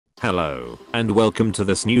Hello, and welcome to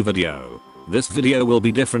this new video. This video will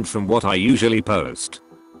be different from what I usually post.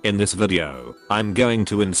 In this video, I'm going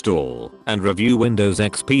to install and review Windows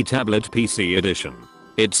XP Tablet PC Edition.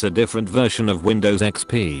 It's a different version of Windows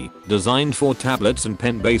XP, designed for tablets and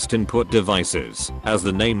pen-based input devices, as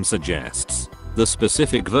the name suggests. The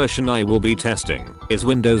specific version I will be testing is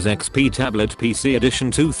Windows XP Tablet PC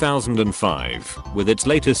Edition 2005, with its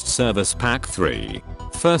latest Service Pack 3.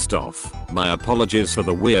 First off, my apologies for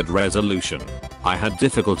the weird resolution. I had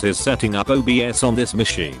difficulties setting up OBS on this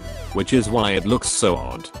machine, which is why it looks so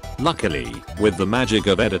odd. Luckily, with the magic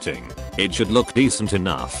of editing, it should look decent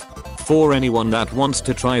enough. For anyone that wants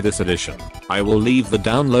to try this edition, I will leave the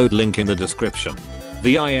download link in the description.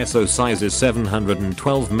 The ISO size is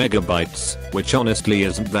 712 megabytes, which honestly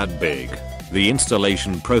isn't that big. The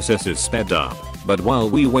installation process is sped up, but while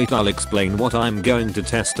we wait I'll explain what I'm going to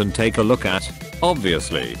test and take a look at.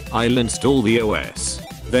 Obviously, I'll install the OS.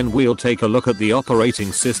 Then we'll take a look at the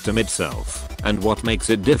operating system itself, and what makes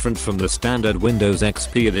it different from the standard Windows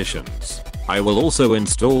XP editions. I will also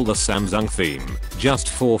install the Samsung theme, just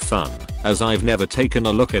for fun, as I've never taken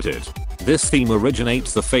a look at it. This theme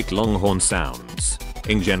originates the fake Longhorn sounds.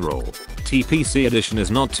 In general, TPC edition is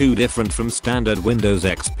not too different from standard Windows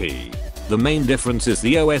XP. The main difference is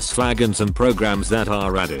the OS flag and some programs that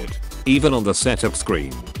are added. Even on the setup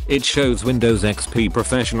screen, it shows Windows XP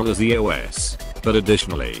Professional as the OS. But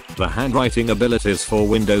additionally, the handwriting abilities for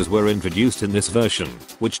Windows were introduced in this version,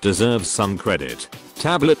 which deserves some credit.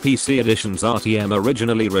 Tablet PC Edition's RTM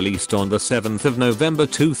originally released on the 7th of November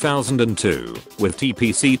 2002, with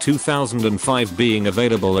TPC 2005 being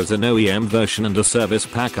available as an OEM version and a Service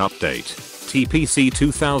Pack update. TPC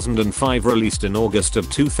 2005 released in August of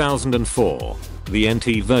 2004. The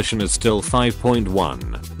NT version is still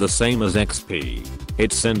 5.1, the same as XP.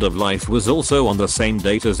 Its end of life was also on the same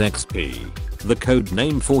date as XP. The code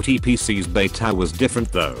name for TPC's beta was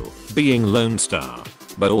different though, being Lone Star.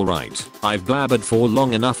 But alright, I've blabbered for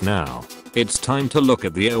long enough now. It's time to look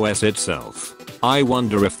at the OS itself. I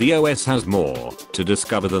wonder if the OS has more to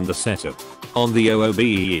discover than the setup. On the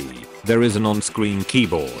OOBE, there is an on-screen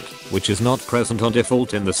keyboard, which is not present on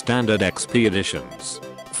default in the standard XP editions.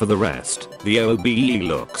 For the rest, the OOBE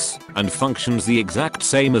looks and functions the exact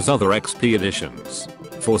same as other XP editions.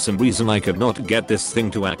 For some reason I could not get this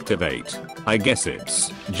thing to activate. I guess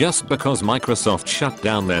it's just because Microsoft shut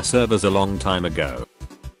down their servers a long time ago.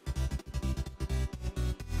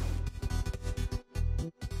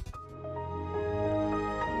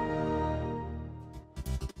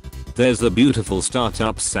 There's the beautiful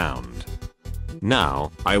startup sound.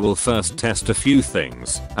 Now, I will first test a few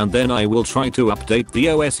things, and then I will try to update the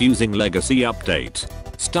OS using Legacy Update.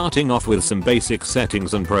 Starting off with some basic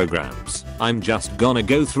settings and programs, I'm just gonna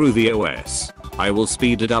go through the OS. I will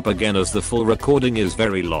speed it up again as the full recording is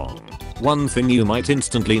very long. One thing you might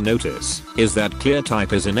instantly notice is that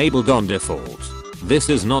ClearType is enabled on default. This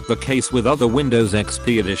is not the case with other Windows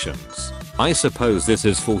XP editions. I suppose this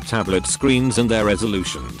is for tablet screens and their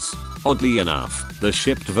resolutions. Oddly enough, the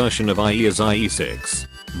shipped version of IE is IE6.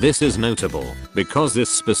 This is notable because this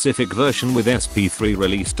specific version with SP3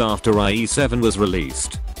 released after IE7 was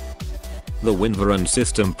released. The WinVer and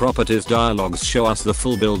System Properties dialogues show us the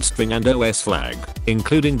full build string and OS flag,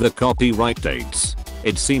 including the copyright dates.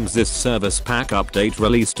 It seems this Service Pack update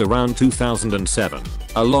released around 2007,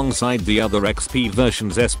 alongside the other XP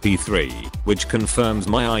versions SP3, which confirms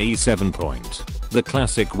my IE7 point. The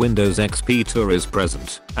classic Windows XP tour is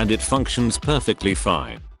present, and it functions perfectly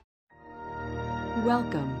fine.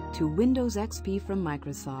 Welcome to Windows XP from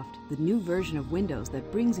Microsoft, the new version of Windows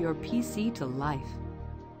that brings your PC to life.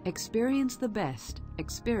 Experience the best.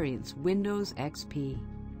 Experience Windows XP.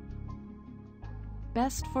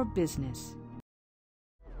 Best for business.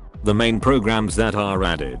 The main programs that are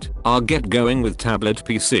added are Get Going with Tablet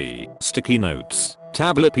PC, Sticky Notes,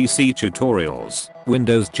 Tablet PC Tutorials,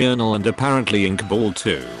 Windows Journal and apparently Inkball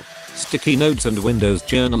 2. Sticky Notes and Windows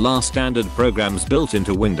Journal are standard programs built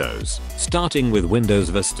into Windows, starting with Windows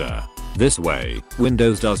Vista. This way,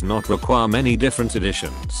 Windows does not require many different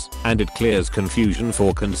editions, and it clears confusion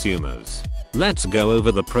for consumers. Let's go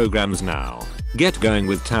over the programs now. Get Going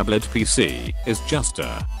with Tablet PC is just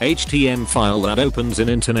a HTML file that opens in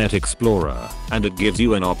Internet Explorer, and it gives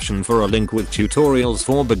you an option for a link with tutorials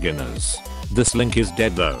for beginners. This link is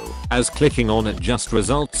dead though, as clicking on it just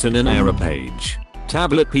results in an error page.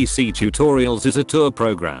 Tablet PC Tutorials is a tour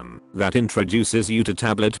program that introduces you to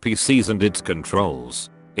tablet PCs and its controls.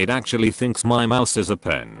 It actually thinks my mouse is a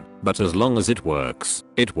pen, but as long as it works,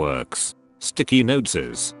 it works. Sticky Notes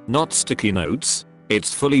is not sticky notes.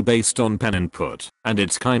 It's fully based on pen input, and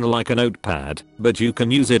it's kinda like a notepad, but you can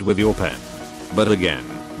use it with your pen. But again,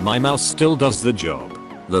 My mouse still does the job.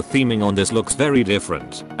 The theming on this looks very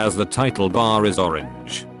different, as the title bar is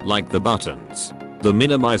orange, like the buttons. The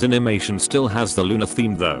minimize animation still has the Luna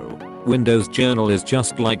theme though. Windows Journal is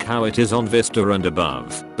just like how it is on Vista and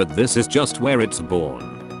above, but this is just where it's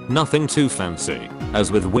born. Nothing too fancy.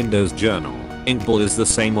 As with Windows Journal, Inkball is the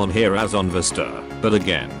same on here as on Vista, but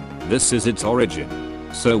again, this is its origin.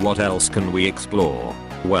 So what else can we explore?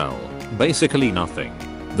 Well, basically nothing.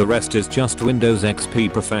 The rest is just Windows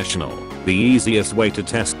XP Professional. The easiest way to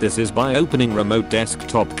test this is by opening remote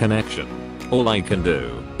desktop connection. All I can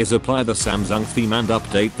do is apply the Samsung theme and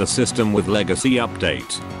update the system with Legacy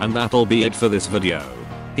Update, and that'll be it for this video.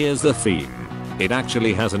 Here's the theme. It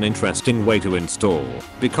actually has an interesting way to install,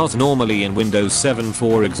 because normally in Windows 7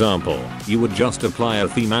 for example, you would just apply a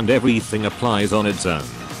theme and everything applies on its own.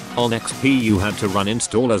 On XP you had to run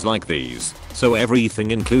installers like these, so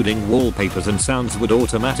everything including wallpapers and sounds would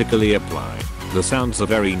automatically apply. The sounds are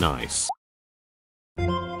very nice.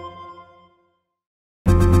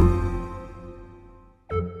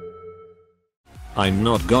 I'm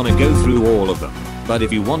not gonna go through all of them, but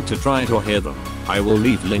if you want to try it or hear them, I will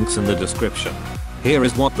leave links in the description. Here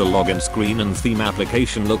is what the login screen and theme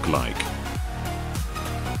application look like.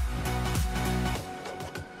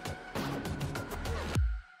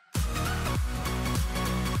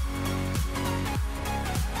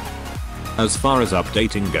 As far as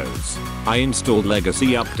updating goes, I installed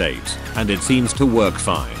Legacy Update, and it seems to work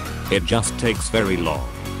fine. It just takes very long.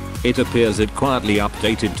 It appears it quietly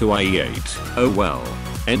updated to IE8. Oh well.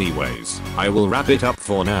 Anyways, I will wrap it up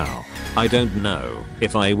for now. I don't know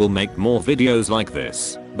if I will make more videos like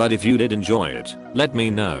this, but if you did enjoy it, let me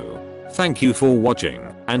know. Thank you for watching.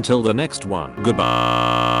 Until the next one.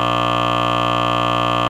 Goodbye.